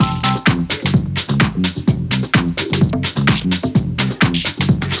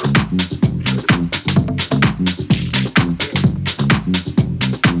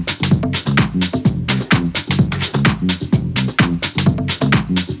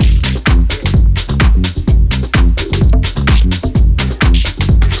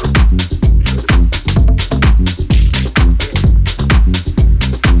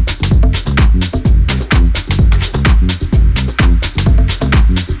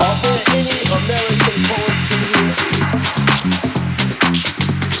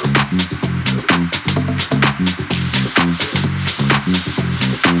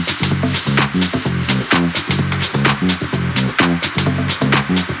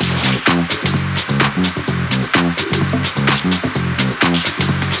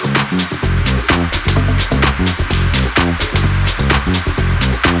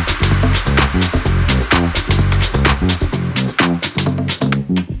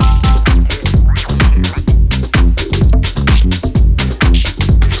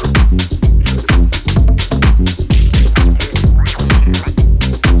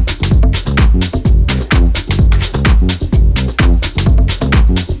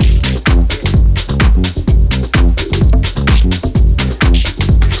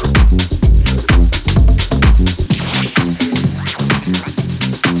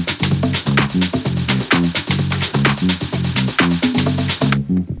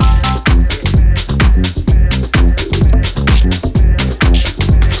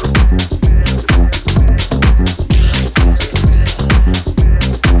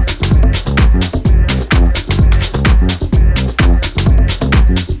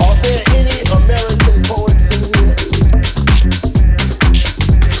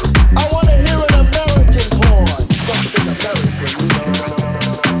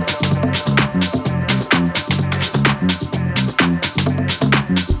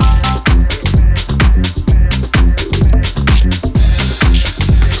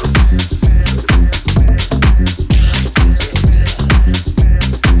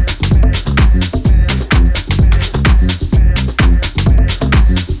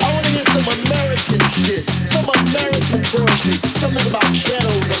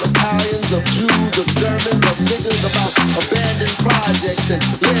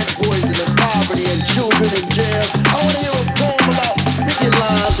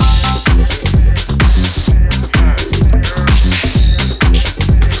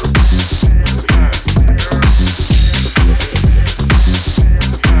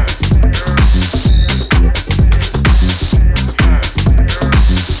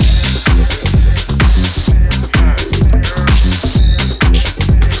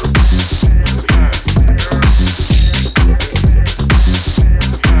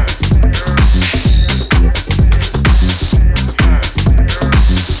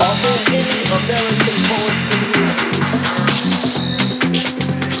Are there any American poets in here?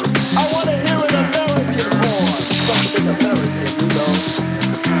 I want to hear an American poem. Something American, you know.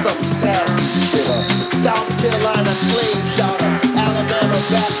 Some sassy shit. South Carolina slave shouter. Alabama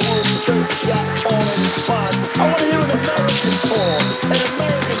backwoods church shack falling response. I want to hear an American poem. An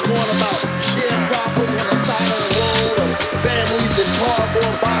American poem about sharecroppers on the side of the road. Or families in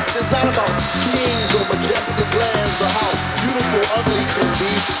cardboard boxes. Not about kings or majestic lands, but how beautiful ugly can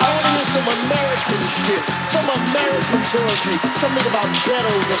be. I want to hear some American shit. Some American poetry. Something about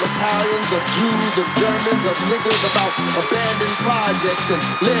ghettos of Italians, of Jews, of Germans, of niggers, about abandoned projects and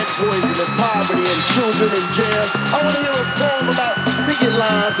lead poison and poverty and children in jail. I want to hear a poem about picket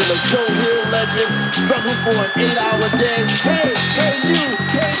lines and a Joe Hill legend, struggle for an 8-hour day. Hey, hey you,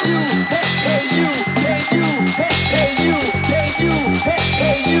 hey you, hey, hey